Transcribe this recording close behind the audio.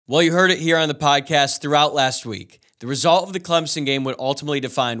Well, you heard it here on the podcast throughout last week. The result of the Clemson game would ultimately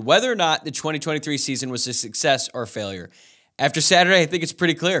define whether or not the 2023 season was a success or a failure. After Saturday, I think it's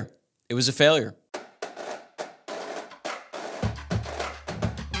pretty clear. It was a failure.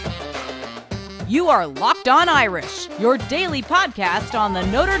 You are Locked On Irish, your daily podcast on the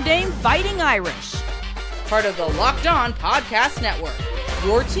Notre Dame Fighting Irish. Part of the Locked On Podcast Network,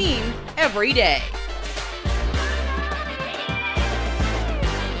 your team every day.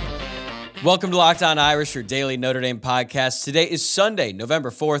 Welcome to Locked On Irish, your daily Notre Dame podcast. Today is Sunday,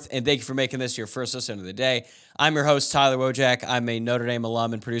 November 4th, and thank you for making this your first listen of the day. I'm your host, Tyler Wojciak. I'm a Notre Dame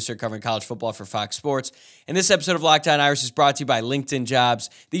alum and producer covering college football for Fox Sports. And this episode of Locked On Irish is brought to you by LinkedIn Jobs.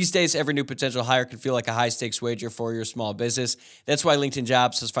 These days, every new potential hire can feel like a high-stakes wager for your small business. That's why LinkedIn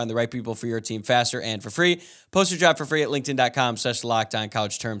Jobs helps find the right people for your team faster and for free. Post your job for free at linkedin.com/lockedon.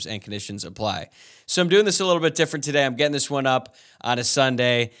 College terms and conditions apply. So I'm doing this a little bit different today. I'm getting this one up on a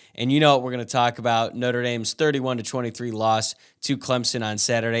Sunday, and you know what we're going to talk about, Notre Dame's 31-23 loss to Clemson on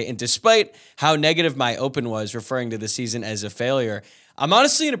Saturday. And despite how negative my open was, referring to the season as a failure, I'm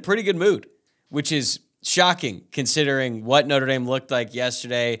honestly in a pretty good mood, which is shocking considering what Notre Dame looked like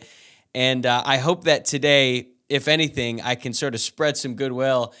yesterday. And I hope that today, if anything, I can sort of spread some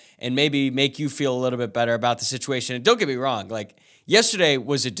goodwill and maybe make you feel a little bit better about the situation. And don't get me wrong, yesterday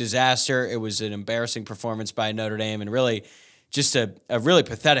was a disaster. It was an embarrassing performance by Notre Dame and really just a really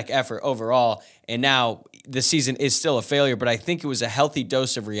pathetic effort overall. And now the season is still a failure, but I think it was a healthy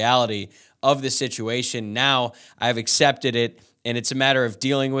dose of reality of the situation. Now I've accepted it, and it's a matter of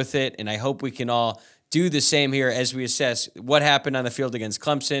dealing with it, and I hope we can all do the same here as we assess what happened on the field against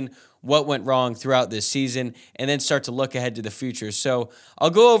Clemson, what went wrong throughout this season, and then start to look ahead to the future. So I'll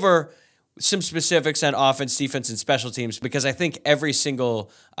go over some specifics on offense, defense, and special teams because I think every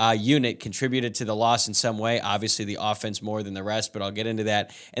single unit contributed to the loss in some way. Obviously, the offense more than the rest, but I'll get into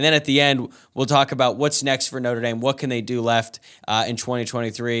that. And then at the end, we'll talk about what's next for Notre Dame. What can they do left in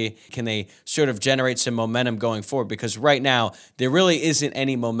 2023? Can they sort of generate some momentum going forward? Because right now, there really isn't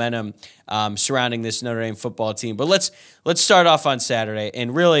any momentum surrounding this Notre Dame football team. But let's start off on Saturday.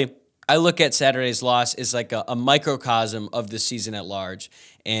 And really, I look at Saturday's loss as like a microcosm of the season at large.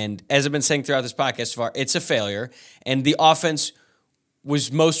 And as I've been saying throughout this podcast so far, it's a failure. And the offense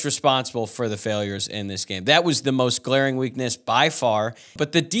was most responsible for the failures in this game. That was the most glaring weakness by far.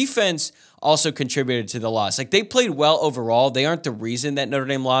 But the defense also contributed to the loss. They played well overall. They aren't the reason that Notre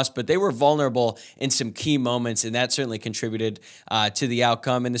Dame lost, but they were vulnerable in some key moments, and that certainly contributed to the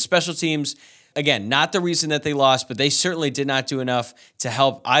outcome. And the special teams, again, not the reason that they lost, but they certainly did not do enough to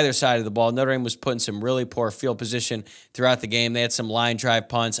help either side of the ball. Notre Dame was put in some really poor field position throughout the game. They had some line drive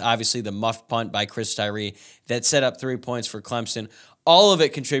punts, obviously the muffed punt by Chris Tyree that set up 3 points for Clemson. All of it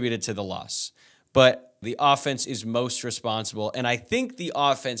contributed to the loss, but the offense is most responsible, and I think the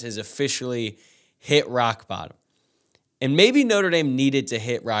offense has officially hit rock bottom. And maybe Notre Dame needed to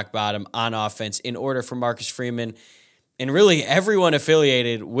hit rock bottom on offense in order for Marcus Freeman and really everyone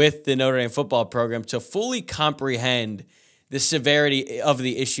affiliated with the Notre Dame football program to fully comprehend the severity of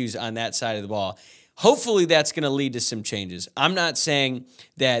the issues on that side of the ball. Hopefully that's going to lead to some changes. I'm not saying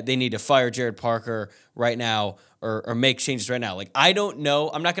that they need to fire Jared Parker right now or make changes right now. I don't know.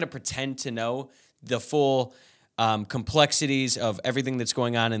 I'm not going to pretend to know the full complexities of everything that's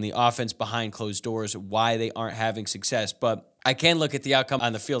going on in the offense behind closed doors, why they aren't having success. But I can look at the outcome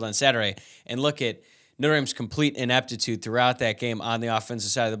on the field on Saturday and look at Notre Dame's complete ineptitude throughout that game on the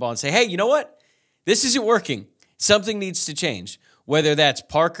offensive side of the ball and say, hey, you know what? This isn't working. Something needs to change. Whether that's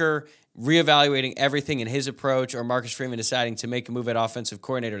Parker reevaluating everything in his approach or Marcus Freeman deciding to make a move at offensive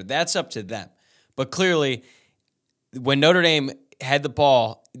coordinator, that's up to them. But clearly, when Notre Dame had the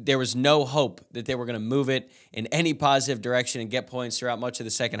ball, there was no hope that they were going to move it in any positive direction and get points throughout much of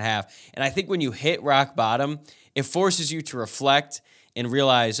the second half. And I think when you hit rock bottom, it forces you to reflect and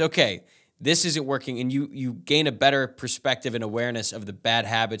realize, okay, this isn't working, and you gain a better perspective and awareness of the bad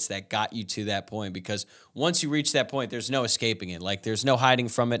habits that got you to that point, because once you reach that point, there's no escaping it. There's no hiding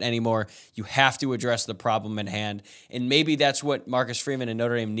from it anymore. You have to address the problem at hand, and maybe that's what Marcus Freeman and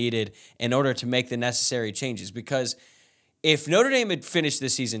Notre Dame needed in order to make the necessary changes, because if Notre Dame had finished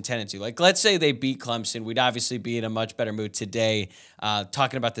this season 10-2, let's say they beat Clemson, we'd obviously be in a much better mood today,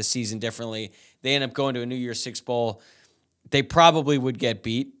 talking about the season differently. They end up going to a New Year's Six Bowl. They probably would get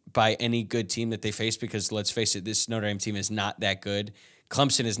beat by any good team that they face because, let's face it, this Notre Dame team is not that good.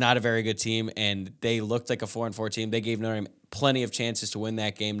 Clemson is not a very good team, and they looked like a 4-4 team. They gave Notre Dame plenty of chances to win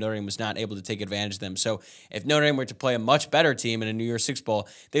that game. Notre Dame was not able to take advantage of them. So if Notre Dame were to play a much better team in a New Year's Six Bowl,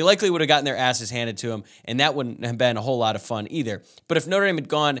 they likely would have gotten their asses handed to them, and that wouldn't have been a whole lot of fun either. But if Notre Dame had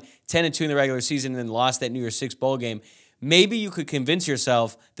gone 10-2 in the regular season and then lost that New Year's Six Bowl game, maybe you could convince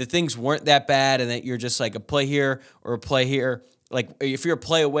yourself that things weren't that bad and that you're just like a play here or a play here. Like if you're a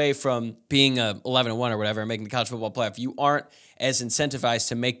play away from being a 11-1 or whatever and making the college football playoff, you aren't as incentivized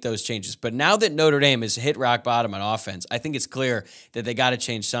to make those changes. But now that Notre Dame has hit rock bottom on offense, I think it's clear that they got to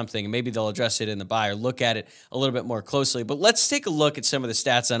change something, and maybe they'll address it in the bye or look at it a little bit more closely. But let's take a look at some of the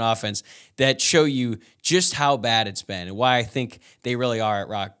stats on offense that show you just how bad it's been and why I think they really are at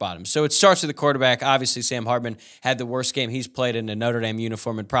rock bottom. So it starts with the quarterback. Obviously, Sam Hartman had the worst game he's played in a Notre Dame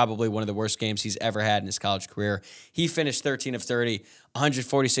uniform and probably one of the worst games he's ever had in his college career. He finished 13 of 30,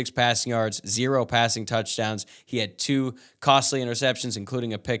 146 passing yards, 0 passing touchdowns. He had 2 costly interceptions,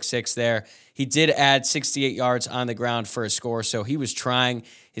 including a pick 6 there. He did add 68 yards on the ground for a score, so he was trying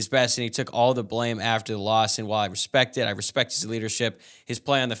his best, and he took all the blame after the loss. And while I respect his leadership, his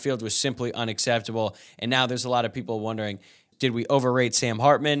play on the field was simply unacceptable. And now there's a lot of people wondering, did we overrate Sam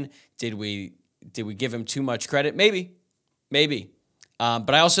Hartman? Did we give him too much credit? Maybe.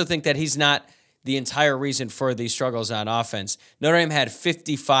 But I also think that he's not the entire reason for these struggles on offense. Notre Dame had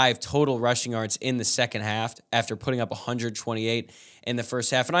 55 total rushing yards in the second half after putting up 128 in the first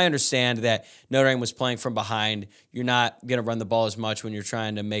half. And I understand that Notre Dame was playing from behind. You're not going to run the ball as much when you're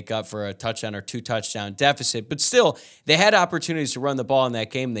trying to make up for a touchdown or 2 touchdown deficit. But still, they had opportunities to run the ball in that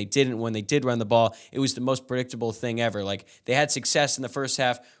game. They didn't. When they did run the ball, it was the most predictable thing ever. Like, they had success in the first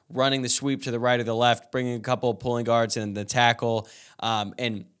half running the sweep to the right or the left, bringing a couple of pulling guards and the tackle,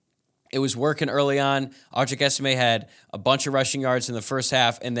 and it was working early on. Wojciak had a bunch of rushing yards in the first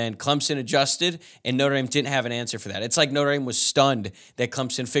half, and then Clemson adjusted, and Notre Dame didn't have an answer for that. It's like Notre Dame was stunned that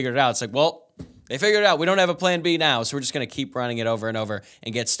Clemson figured it out. It's like, well, they figured it out. We don't have a plan B now, so we're just going to keep running it over and over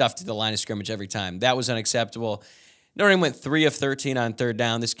and get stuffed to the line of scrimmage every time. That was unacceptable. Notre Dame went 3 of 13 on third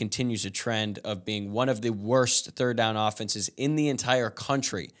down. This continues a trend of being one of the worst third down offenses in the entire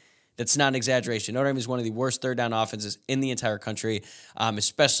country. That's not an exaggeration. Notre Dame is one of the worst third down offenses in the entire country,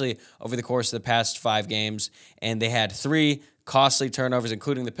 especially over the course of the past 5 games. And they had 3 costly turnovers,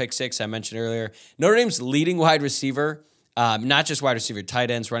 including the pick 6 I mentioned earlier. Notre Dame's leading wide receiver, not just wide receiver,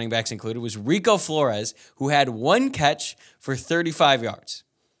 tight ends, running backs included, was Rico Flores, who had 1 catch for 35 yards.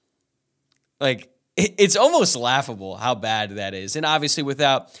 Like, it's almost laughable how bad that is. And obviously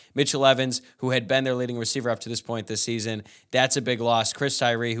without Mitchell Evans, who had been their leading receiver up to this point this season, that's a big loss. Chris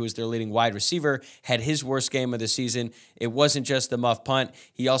Tyree, who was their leading wide receiver, had his worst game of the season. It wasn't just the muff punt.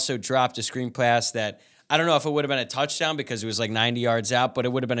 He also dropped a screen pass that I don't know if it would have been a touchdown because it was like 90 yards out, but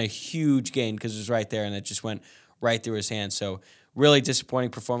it would have been a huge gain because it was right there and it just went right through his hands. So really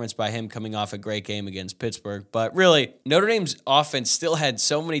disappointing performance by him coming off a great game against Pittsburgh. But really, Notre Dame's offense still had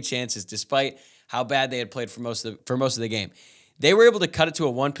so many chances despite how bad they had played for most of the game. They were able to cut it to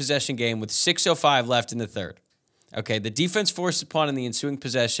a 1-possession game with 6:05 left in the third. Okay, the defense forced a punt in the ensuing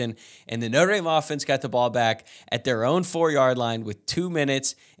possession, and the Notre Dame offense got the ball back at their own 4-yard line with 2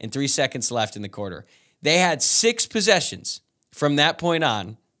 minutes and 3 seconds left in the quarter. They had 6 possessions from that point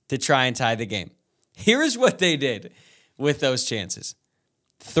on to try and tie the game. Here is what they did with those chances.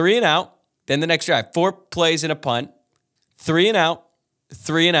 3 and out, then the next drive, 4 plays and a punt, 3 and out,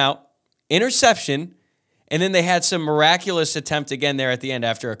 3 and out, interception, and then they had some miraculous attempt again there at the end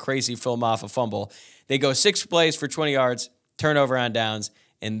after a crazy film off a fumble. They go 6 plays for 20 yards, turnover on downs,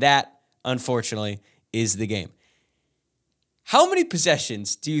 and that, unfortunately, is the game. How many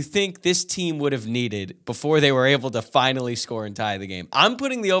possessions do you think this team would have needed before they were able to finally score and tie the game? I'm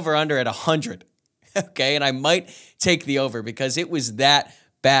putting the over-under at 100, okay, and I might take the over because it was that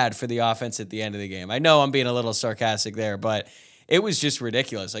bad for the offense at the end of the game. I know I'm being a little sarcastic there, but it was just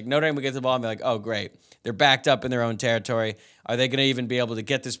ridiculous. Like, Notre Dame would get the ball and be like, oh, great. They're backed up in their own territory. Are they going to even be able to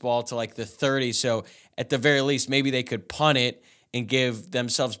get this ball to like the 30? So at the very least, maybe they could punt it and give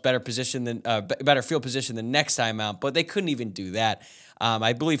themselves better field position the next time out. But they couldn't even do that.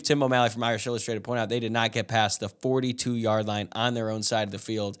 I believe Tim O'Malley from Irish Illustrated pointed out they did not get past the 42-yard line on their own side of the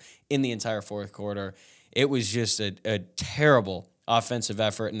field in the entire fourth quarter. It was just a terrible offensive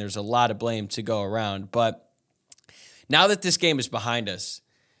effort, and there's a lot of blame to go around. But now that this game is behind us,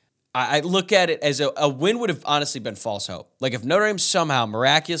 I look at it as a win would have honestly been false hope. Like if Notre Dame somehow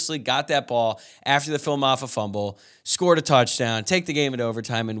miraculously got that ball after the film off a fumble, scored a touchdown, take the game into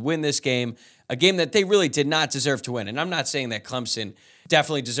overtime, and win this game, a game that they really did not deserve to win. And I'm not saying that Clemson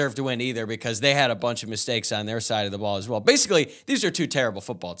definitely deserved to win either because they had a bunch of mistakes on their side of the ball as well. Basically, these are 2 terrible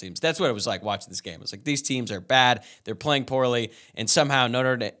football teams. That's what it was like watching this game. It was like these teams are bad, they're playing poorly, and somehow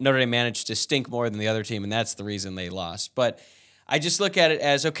Notre Dame managed to stink more than the other team, and that's the reason they lost. But I just look at it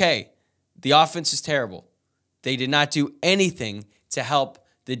as, okay, the offense is terrible. They did not do anything to help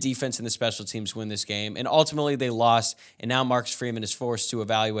the defense and the special teams win this game. And ultimately they lost, and now Marcus Freeman is forced to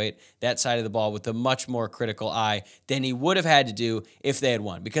evaluate that side of the ball with a much more critical eye than he would have had to do if they had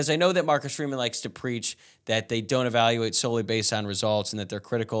won. Because I know that Marcus Freeman likes to preach that they don't evaluate solely based on results and that they're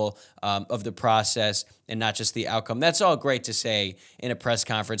critical of the process and not just the outcome. That's all great to say in a press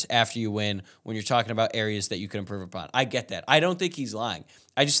conference after you win when you're talking about areas that you can improve upon. I get that. I don't think he's lying.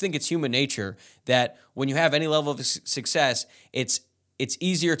 I just think it's human nature that when you have any level of success, it's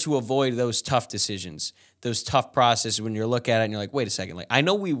easier to avoid those tough decisions, those tough processes when you look at it and you're like, wait a second, like I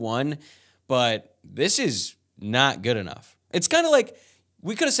know we won, but this is not good enough. It's kind of like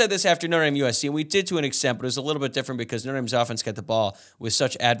we could have said this after Notre Dame USC, and we did to an extent, but it was a little bit different because Notre Dame's offense got the ball with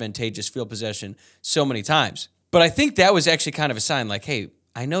such advantageous field possession so many times. But I think that was actually kind of a sign like, hey,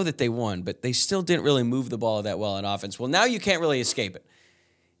 I know that they won, but they still didn't really move the ball that well in offense. Well, now you can't really escape it.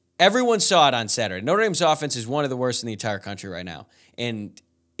 Everyone saw it on Saturday. Notre Dame's offense is one of the worst in the entire country right now, and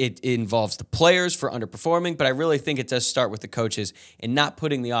it involves the players for underperforming, but I really think it does start with the coaches and not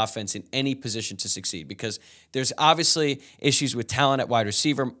putting the offense in any position to succeed because there's obviously issues with talent at wide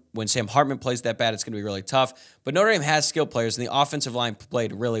receiver. When Sam Hartman plays that bad, it's going to be really tough. But Notre Dame has skilled players, and the offensive line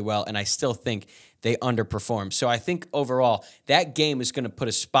played really well, and I still think they underperformed. So I think overall that game is going to put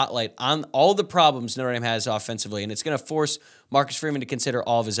a spotlight on all the problems Notre Dame has offensively, and it's going to force Marcus Freeman to consider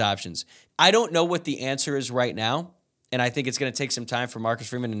all of his options. I don't know what the answer is right now, and I think it's going to take some time for Marcus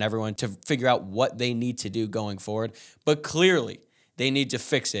Freeman and everyone to figure out what they need to do going forward. But clearly, they need to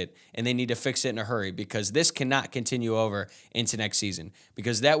fix it, and they need to fix it in a hurry because this cannot continue over into next season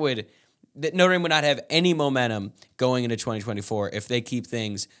because Notre Dame would not have any momentum going into 2024 if they keep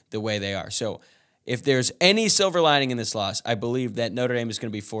things the way they are. So if there's any silver lining in this loss, I believe that Notre Dame is going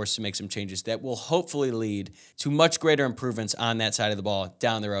to be forced to make some changes that will hopefully lead to much greater improvements on that side of the ball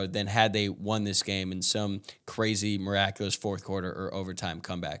down the road than had they won this game in some crazy, miraculous fourth quarter or overtime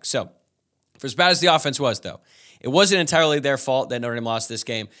comeback. So for as bad as the offense was, though, it wasn't entirely their fault that Notre Dame lost this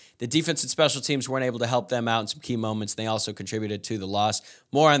game. The defense and special teams weren't able to help them out in some key moments. They also contributed to the loss.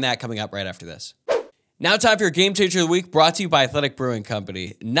 More on that coming up right after this. Now time for your Game Changer of the Week, brought to you by Athletic Brewing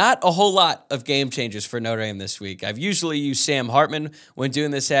Company. Not a whole lot of game changers for Notre Dame this week. I've usually used Sam Hartman when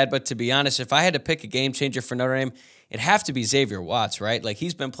doing this ad, but to be honest, if I had to pick a game changer for Notre Dame, it'd have to be Xavier Watts, right? Like,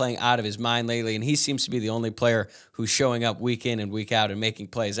 he's been playing out of his mind lately, and he seems to be the only player who's showing up week in and week out and making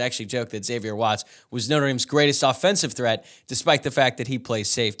plays. I actually joke that Xavier Watts was Notre Dame's greatest offensive threat, despite the fact that he plays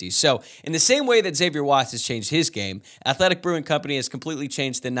safety. So, in the same way that Xavier Watts has changed his game, Athletic Brewing Company has completely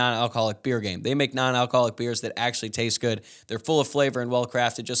changed the non-alcoholic beer game. They make non-alcoholic beers that actually taste good. They're full of flavor and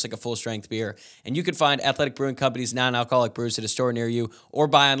well-crafted, just like a full-strength beer. And you can find Athletic Brewing Company's non-alcoholic brews at a store near you or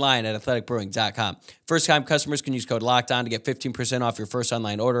buy online at athleticbrewing.com. First-time customers can use code LOCKEDON to get 15% off your first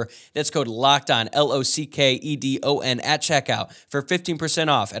online order. That's code LOCKEDON, LOCKEDON, at checkout for 15%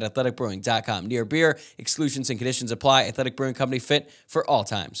 off at athleticbrewing.com. Near beer, exclusions and conditions apply. Athletic Brewing Company, fit for all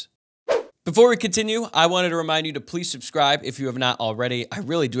times. Before we continue, I wanted to remind you to please subscribe if you have not already. I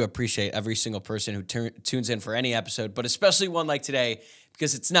really do appreciate every single person who tunes in for any episode, but especially one like today,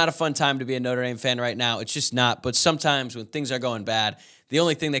 because it's not a fun time to be a Notre Dame fan right now. It's just not. But sometimes when things are going bad, the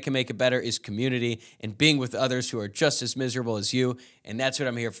only thing that can make it better is community and being with others who are just as miserable as you. And that's what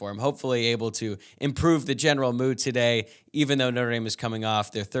I'm here for. I'm hopefully able to improve the general mood today, even though Notre Dame is coming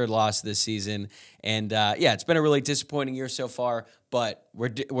off their third loss this season. And yeah, it's been a really disappointing year so far, but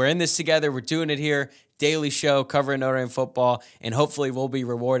we're in this together. We're doing it here. Daily show covering Notre Dame football, and hopefully we'll be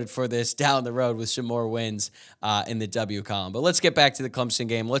rewarded for this down the road with some more wins in the W column. But let's get back to the Clemson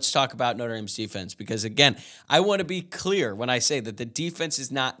game. Let's talk about Notre Dame's defense, because again, I want to be clear when I say that the defense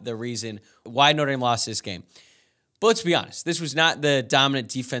is not the reason why Notre Dame lost this game. But let's be honest, this was not the dominant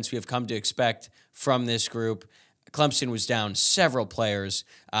defense we have come to expect from this group. Clemson was down several players,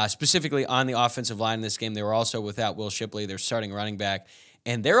 specifically on the offensive line in this game. They were also without Will Shipley, their starting running back.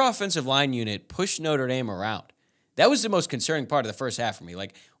 And their offensive line unit pushed Notre Dame around. That was the most concerning part of the first half for me.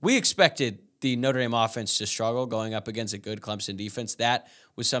 Like, we expected the Notre Dame offense to struggle going up against a good Clemson defense. That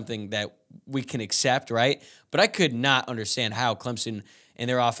was something that we can accept, right? But I could not understand how Clemson and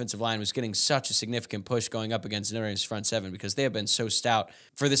their offensive line was getting such a significant push going up against Notre Dame's front seven, because they have been so stout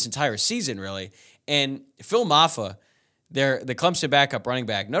for this entire season, really. And Phil Maffa, the Clemson backup running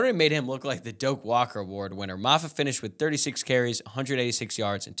back, Notre Dame made him look like the Doak Walker Award winner. Maffa finished with 36 carries, 186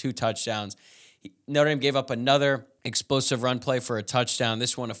 yards, and 2 touchdowns. Notre Dame gave up another explosive run play for a touchdown,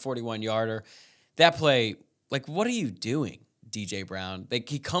 this one a 41-yarder. That play, like, what are you doing, DJ Brown? Like,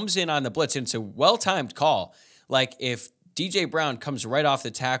 he comes in on the blitz, and it's a well-timed call. Like, if DJ Brown comes right off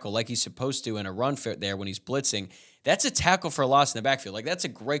the tackle like he's supposed to in a run fit there when he's blitzing, That's a tackle for a loss in the backfield. Like, that's a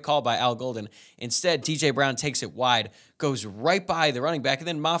great call by Al Golden. Instead, DJ Brown takes it wide, goes right by the running back, and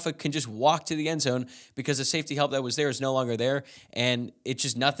then Maffa can just walk to the end zone because the safety help that was there is no longer there, and it's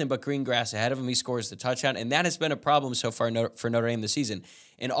just nothing but green grass ahead of him. He scores the touchdown, and that has been a problem so far for Notre Dame this season.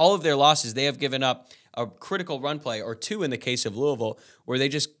 In all of their losses, they have given up a critical run play, or two in the case of Louisville, where they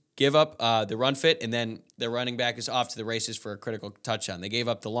just give up the run fit, and then their running back is off to the races for a critical touchdown. They gave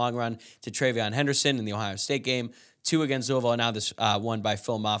up the long run to Travion Henderson in the Ohio State game, 2 against Louisville, and now this one by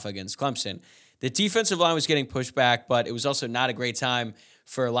Phil Maffa against Clemson. The defensive line was getting pushed back, but it was also not a great time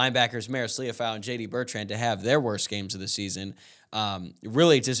for linebackers Maris Leofau and J.D. Bertrand to have their worst games of the season.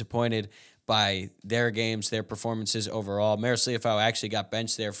 Really disappointed by their games, their performances overall. Maris Leofau actually got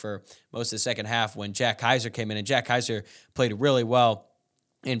benched there for most of the second half when Jack Kaiser came in, and Jack Kaiser played really well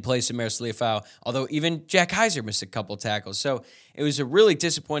in place of Maris Leofau, although even Jack Kaiser missed a couple tackles. So it was a really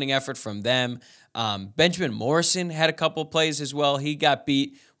disappointing effort from them. Benjamin Morrison had a couple plays as well. He got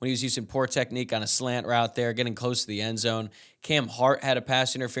beat when he was using poor technique on a slant route there, getting close to the end zone. Cam Hart had a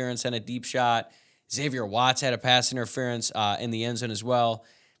pass interference and a deep shot. Xavier Watts had a pass interference in the end zone as well.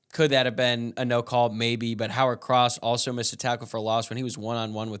 Could that have been a no call? Maybe, but Howard Cross also missed a tackle for a loss when he was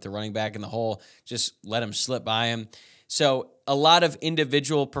one-on-one with the running back in the hole. Just let him slip by him. So a lot of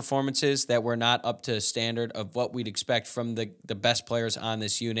individual performances that were not up to standard of what we'd expect from the best players on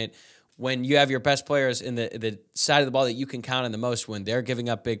this unit. When you have your best players in the side of the ball that you can count on the most, when they're giving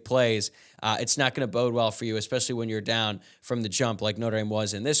up big plays, it's not going to bode well for you, especially when you're down from the jump like Notre Dame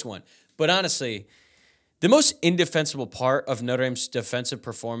was in this one. But honestly, the most indefensible part of Notre Dame's defensive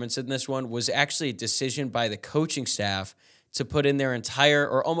performance in this one was actually a decision by the coaching staff to put in their entire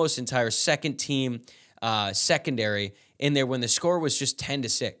or almost entire second team secondary in there when the score was just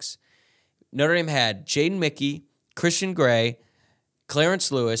 10-6. Notre Dame had Jaden Mickey, Christian Gray,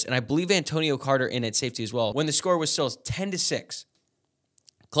 Clarence Lewis, and I believe Antonio Carter in at safety as well. When the score was still 10-6,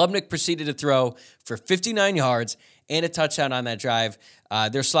 Klubnik proceeded to throw for 59 yards and a touchdown on that drive.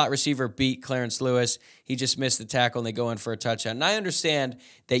 Their slot receiver beat Clarence Lewis. He just missed the tackle, and they go in for a touchdown. And I understand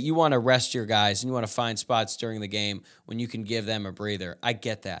that you want to rest your guys and you want to find spots during the game when you can give them a breather. I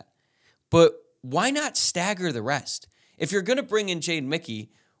get that. But why not stagger the rest? If you're going to bring in Jaden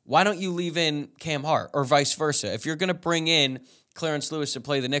Mickey, why don't you leave in Cam Hart or vice versa? If you're going to bring in Clarence Lewis to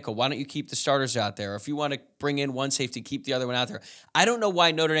play the nickel, why don't you keep the starters out there? Or if you want to bring in one safety, keep the other one out there. I don't know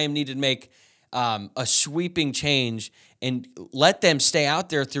why Notre Dame needed to make a sweeping change and let them stay out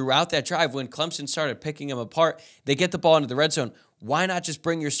there throughout that drive. When Clemson started picking them apart, they get the ball into the red zone. Why not just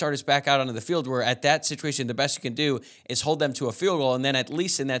bring your starters back out onto the field, where at that situation, the best you can do is hold them to a field goal, and then at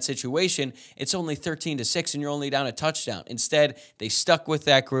least in that situation, it's only 13-6 and you're only down a touchdown. Instead, they stuck with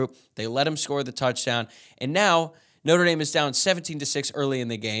that group. They let them score the touchdown, and now Notre Dame is down 17-6 early in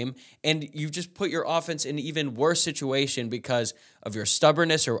the game, and you've just put your offense in an even worse situation because of your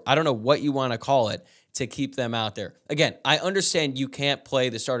stubbornness, or I don't know what you want to call it, to keep them out there. Again, I understand you can't play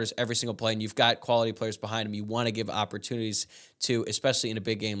the starters every single play, and you've got quality players behind them. You want to give opportunities to, especially in a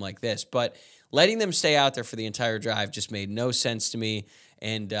big game like this. But letting them stay out there for the entire drive just made no sense to me,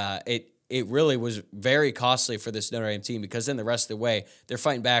 and it really was very costly for this Notre Dame team, because then the rest of the way, they're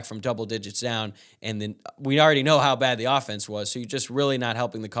fighting back from double digits down, and then we already know how bad the offense was, so you're just really not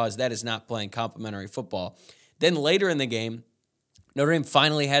helping the cause. That is not playing complementary football. Then later in the game, Notre Dame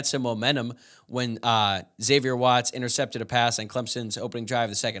finally had some momentum when Xavier Watts intercepted a pass on Clemson's opening drive of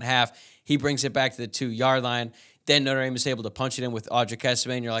the second half. He brings it back to the 2-yard line. Then Notre Dame is able to punch it in with Wojciak,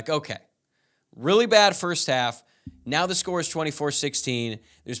 and you're like, okay, really bad first half. Now the score is 24-16.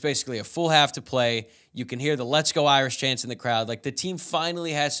 There's basically a full half to play. You can hear the Let's Go Irish chants in the crowd. Like, the team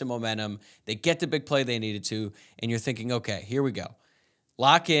finally has some momentum. They get the big play they needed to, and you're thinking, okay, here we go.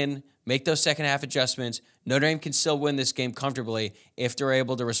 Lock in, make those second half adjustments. Notre Dame can still win this game comfortably if they're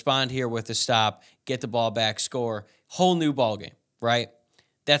able to respond here with a stop, get the ball back, score. Whole new ball game, right?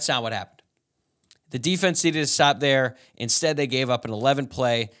 That's not what happened. The defense needed to stop there. Instead, they gave up an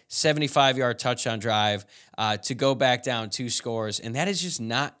 11-play, 75-yard touchdown drive to go back down 2 scores, and that is just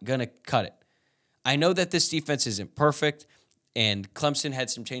not going to cut it. I know that this defense isn't perfect, and Clemson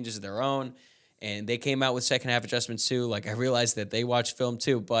had some changes of their own, and they came out with second-half adjustments too. Like, I realized that they watched film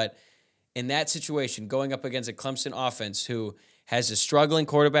too, but in that situation, going up against a Clemson offense who has a struggling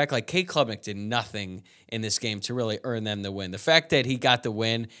quarterback, like Cade Klubnik did nothing in this game to really earn them the win. The fact that he got the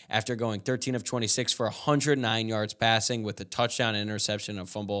win after going 13 of 26 for 109 yards passing with a touchdown, an interception, and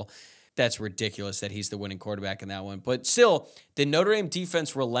a fumble, that's ridiculous that he's the winning quarterback in that one. But still, the Notre Dame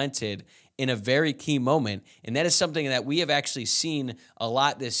defense relented in a very key moment, and that is something that we have actually seen a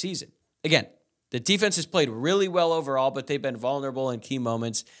lot this season. Again, the defense has played really well overall, but they've been vulnerable in key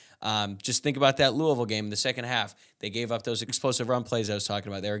moments. Just think about that Louisville game in the second half. They gave up those explosive run plays I was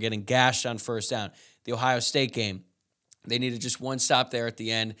talking about. They were getting gashed on first down. The Ohio State game, they needed just one stop there at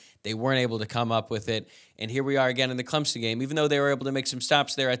the end. They weren't able to come up with it. And here we are again in the Clemson game. Even though they were able to make some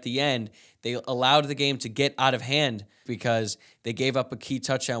stops there at the end, they allowed the game to get out of hand because they gave up a key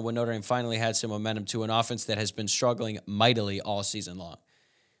touchdown when Notre Dame finally had some momentum to an offense that has been struggling mightily all season long.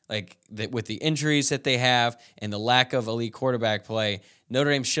 With the injuries that they have and the lack of elite quarterback play, Notre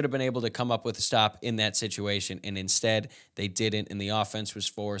Dame should have been able to come up with a stop in that situation, and instead they didn't, and the offense was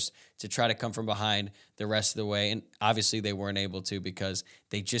forced to try to come from behind the rest of the way, and obviously they weren't able to because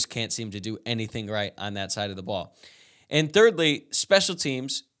they just can't seem to do anything right on that side of the ball. And thirdly, special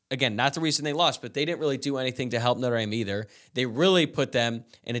teams. Again, not the reason they lost, but they didn't really do anything to help Notre Dame either. They really put them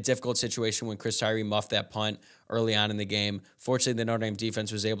in a difficult situation when Chris Tyree muffed that punt early on in the game. Fortunately, the Notre Dame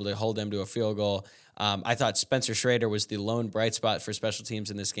defense was able to hold them to a field goal. I thought Spencer Schrader was the lone bright spot for special teams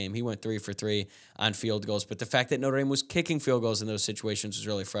in this game. He went 3 for 3 on field goals, but the fact that Notre Dame was kicking field goals in those situations was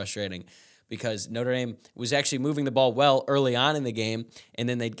really frustrating, because Notre Dame was actually moving the ball well early on in the game, and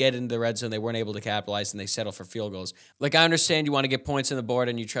then they'd get into the red zone, they weren't able to capitalize, and they settle for field goals. I understand you want to get points on the board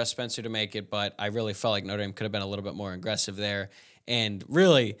and you trust Spencer to make it, but I really felt like Notre Dame could have been a little bit more aggressive there. And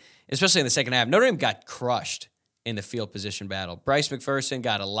really, especially in the second half, Notre Dame got crushed in the field position battle. Bryce McPherson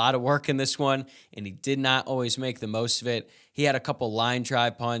got a lot of work in this one, and he did not always make the most of it. He had a couple line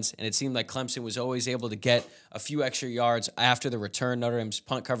drive punts, and it seemed like Clemson was always able to get a few extra yards after the return. Notre Dame's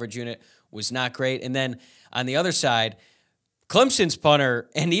punt coverage unit was not great. And then on the other side, Clemson's punter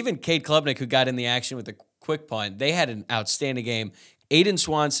and even Cade Klubnik, who got in the action with a quick punt, they had an outstanding game. Aiden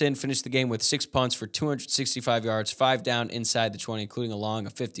Swanson finished the game with 6 punts for 265 yards, 5 down inside the 20, including a long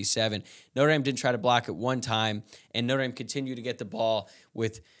of 57. Notre Dame didn't try to block it one time, and Notre Dame continued to get the ball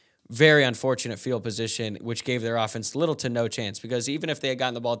with very unfortunate field position, which gave their offense little to no chance, because even if they had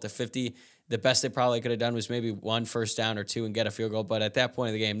gotten the ball at the 50, the best they probably could have done was maybe 1 first down or 2 and get a field goal. But at that point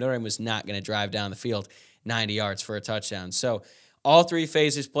of the game, Notre Dame was not going to drive down the field 90 yards for a touchdown. So all 3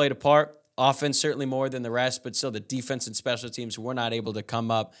 phases played a part. Offense certainly more than the rest, but still the defense and special teams were not able to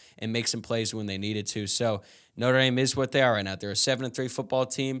come up and make some plays when they needed to. So Notre Dame is what they are right now. They're a 7-3 football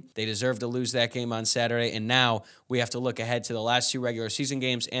team. They deserve to lose that game on Saturday, and now we have to look ahead to the last 2 regular season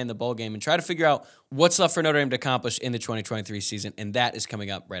games and the bowl game and try to figure out what's left for Notre Dame to accomplish in the 2023 season, and that is coming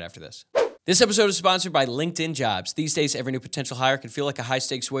up right after this. This episode is sponsored by LinkedIn Jobs. These days, every new potential hire can feel like a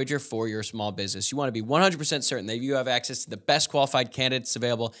high-stakes wager for your small business. You want to be 100% certain that you have access to the best qualified candidates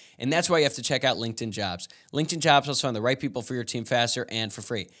available, and that's why you have to check out LinkedIn Jobs. LinkedIn Jobs helps find the right people for your team faster and for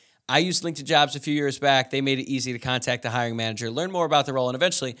free. I used LinkedIn Jobs a few years back. They made it easy to contact the hiring manager, learn more about the role, and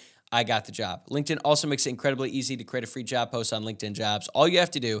eventually, I got the job. LinkedIn also makes it incredibly easy to create a free job post on LinkedIn Jobs. All you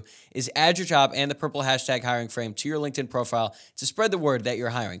have to do is add your job and the purple hashtag hiring frame to your LinkedIn profile to spread the word that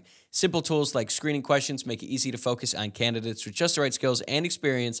you're hiring. Simple tools like screening questions make it easy to focus on candidates with just the right skills and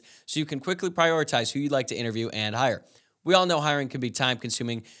experience so you can quickly prioritize who you'd like to interview and hire. We all know hiring can be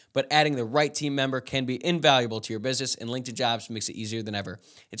time-consuming, but adding the right team member can be invaluable to your business, and LinkedIn Jobs makes it easier than ever.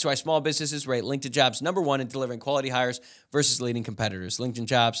 It's why small businesses rate LinkedIn Jobs #1 in delivering quality hires versus leading competitors. LinkedIn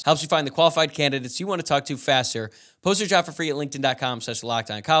Jobs helps you find the qualified candidates you want to talk to faster. Post your job for free at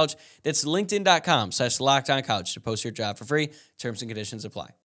linkedin.com/LockedOnCollege. That's linkedin.com/LockedOnCollege to post your job for free. Terms and conditions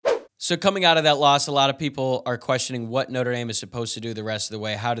apply. So coming out of that loss, a lot of people are questioning what Notre Dame is supposed to do the rest of the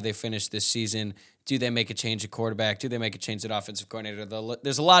way. How do they finish this season? Do they make a change at quarterback? Do they make a change at offensive coordinator?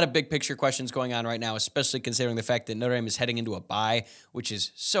 There's a lot of big picture questions going on right now, especially considering the fact that Notre Dame is heading into a bye, which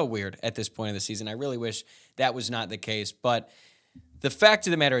is so weird at this point of the season. I really wish that was not the case. But the fact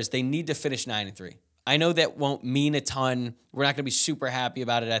of the matter is they need to finish 9-3. I know that won't mean a ton. We're not going to be super happy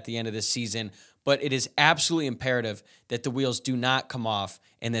about it at the end of this season, but it is absolutely imperative that the wheels do not come off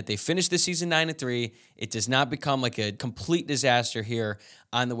and that they finish the season 9-3. It does not become like a complete disaster here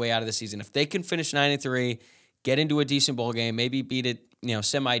on the way out of the season. If they can finish 9-3, get into a decent bowl game, maybe beat a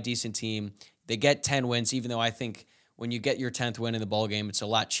semi-decent team, they get 10 wins, even though I think when you get your 10th win in the bowl game, it's a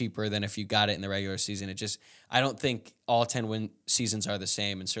lot cheaper than if you got it in the regular season. I don't think all 10 win seasons are the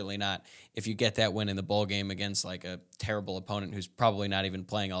same, and certainly not if you get that win in the bowl game against like a terrible opponent who's probably not even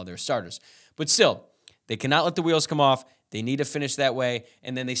playing all their starters. But still, they cannot let the wheels come off. They need to finish that way,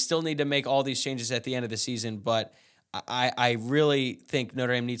 and then they still need to make all these changes at the end of the season. But I really think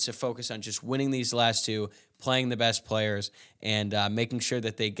Notre Dame needs to focus on just winning these last 2, playing the best players, and making sure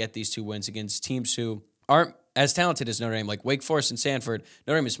that they get these 2 wins against teams who aren't as talented as Notre Dame, like Wake Forest and Stanford.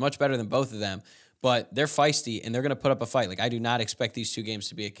 Notre Dame is much better than both of them, but they're feisty, and they're going to put up a fight. I do not expect these 2 games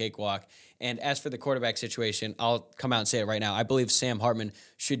to be a cakewalk. And as for the quarterback situation, I'll come out and say it right now. I believe Sam Hartman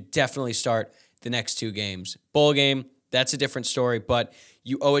should definitely start the next 2 games. Bowl game, That's a different story, but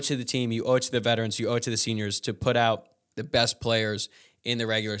you owe it to the team, you owe it to the veterans, you owe it to the seniors to put out the best players in the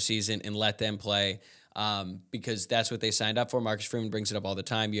regular season and let them play because that's what they signed up for. Marcus Freeman brings it up all the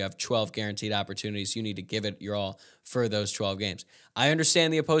time. You have 12 guaranteed opportunities. You need to give it your all for those 12 games. I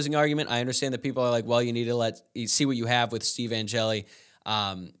understand the opposing argument. I understand that people are like, well, you need to see what you have with Steve Angeli.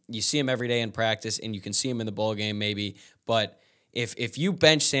 You see him every day in practice, and you can see him in the bowl game maybe. But if you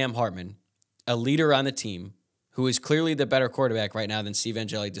bench Sam Hartman, a leader on the team, who is clearly the better quarterback right now than Steve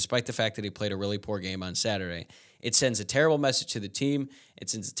Angeli, despite the fact that he played a really poor game on Saturday, it sends a terrible message to the team. It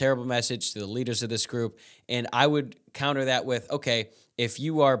sends a terrible message to the leaders of this group. And I would counter that with, okay, if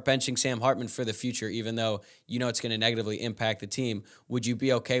you are benching Sam Hartman for the future, even though you know it's going to negatively impact the team, would you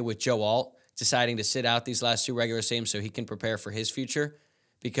be okay with Joe Alt deciding to sit out these last 2 regular games so he can prepare for his future?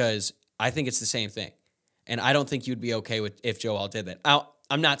 Because I think it's the same thing. And I don't think you'd be okay with if Joe Alt did that.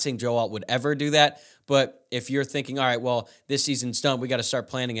 I'm not saying Joe Alt would ever do that, but if you're thinking, all right, well, this season's done, we got to start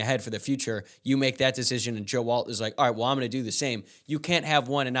planning ahead for the future, you make that decision, and Joe Alt is like, all right, well, I'm going to do the same. You can't have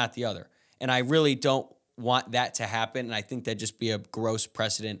one and not the other. And I really don't want that to happen, and I think that'd just be a gross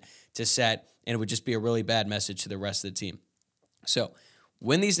precedent to set, and it would just be a really bad message to the rest of the team. So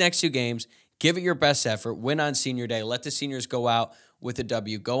win these next 2 games, give it your best effort, win on senior day, let the seniors go out with a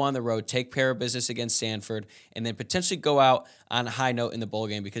W, go on the road, take care of business against Stanford, and then potentially go out on a high note in the bowl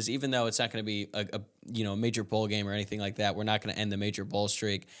game, because even though it's not going to be a major bowl game or anything like that, we're not going to end the major bowl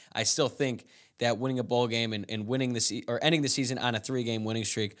streak. I still think that winning a bowl game and winning ending the season on a 3-game winning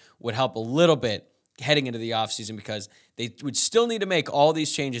streak would help a little bit heading into the offseason, because they would still need to make all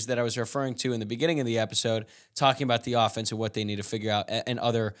these changes that I was referring to in the beginning of the episode, talking about the offense and what they need to figure out, and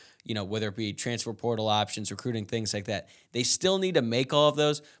other, whether it be transfer portal options, recruiting, things like that. They still need to make all of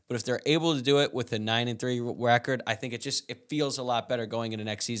those, but if they're able to do it with a 9-3 record, I think it feels a lot better going into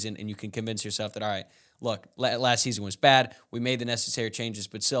next season, and you can convince yourself that, all right, look, last season was bad. We made the necessary changes,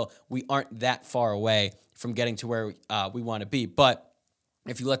 but still, we aren't that far away from getting to where we want to be. But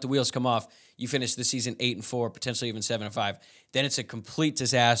if you let the wheels come off, you finish the season 8-4, potentially even 7-5, then it's a complete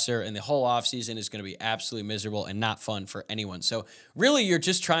disaster, and the whole offseason is going to be absolutely miserable and not fun for anyone. So really, you're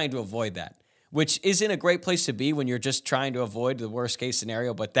just trying to avoid that, which isn't a great place to be when you're just trying to avoid the worst case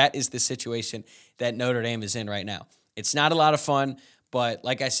scenario, but that is the situation that Notre Dame is in right now. It's not a lot of fun, but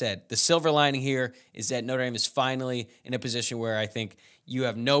like I said, the silver lining here is that Notre Dame is finally in a position where I think you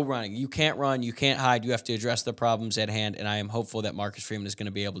have no running. You can't run. You can't hide. You have to address the problems at hand, and I am hopeful that Marcus Freeman is going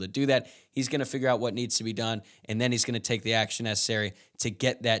to be able to do that. He's going to figure out what needs to be done, and then he's going to take the action necessary to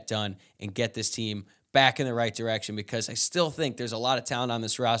get that done and get this team back in the right direction, because I still think there's a lot of talent on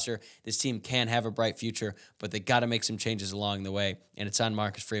this roster. This team can have a bright future, but they got to make some changes along the way, and it's on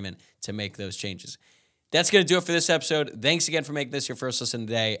Marcus Freeman to make those changes. That's going to do it for this episode. Thanks again for making this your first listen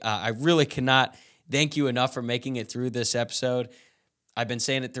today. I really cannot thank you enough for making it through this episode. I've been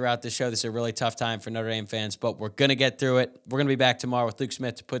saying it throughout the show. This is a really tough time for Notre Dame fans, but we're going to get through it. We're going to be back tomorrow with Luke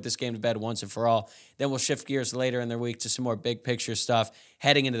Smith to put this game to bed once and for all. Then we'll shift gears later in the week to some more big picture stuff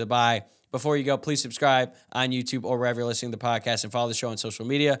heading into the bye. Before you go, please subscribe on YouTube or wherever you're listening to the podcast, and follow the show on social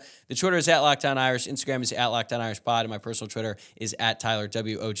media. The Twitter is @LockedOnIrish. Instagram is @LockedOnIrishPod, and my personal Twitter is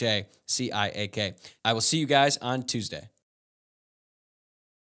 @TylerWojciak. I will see you guys on Tuesday.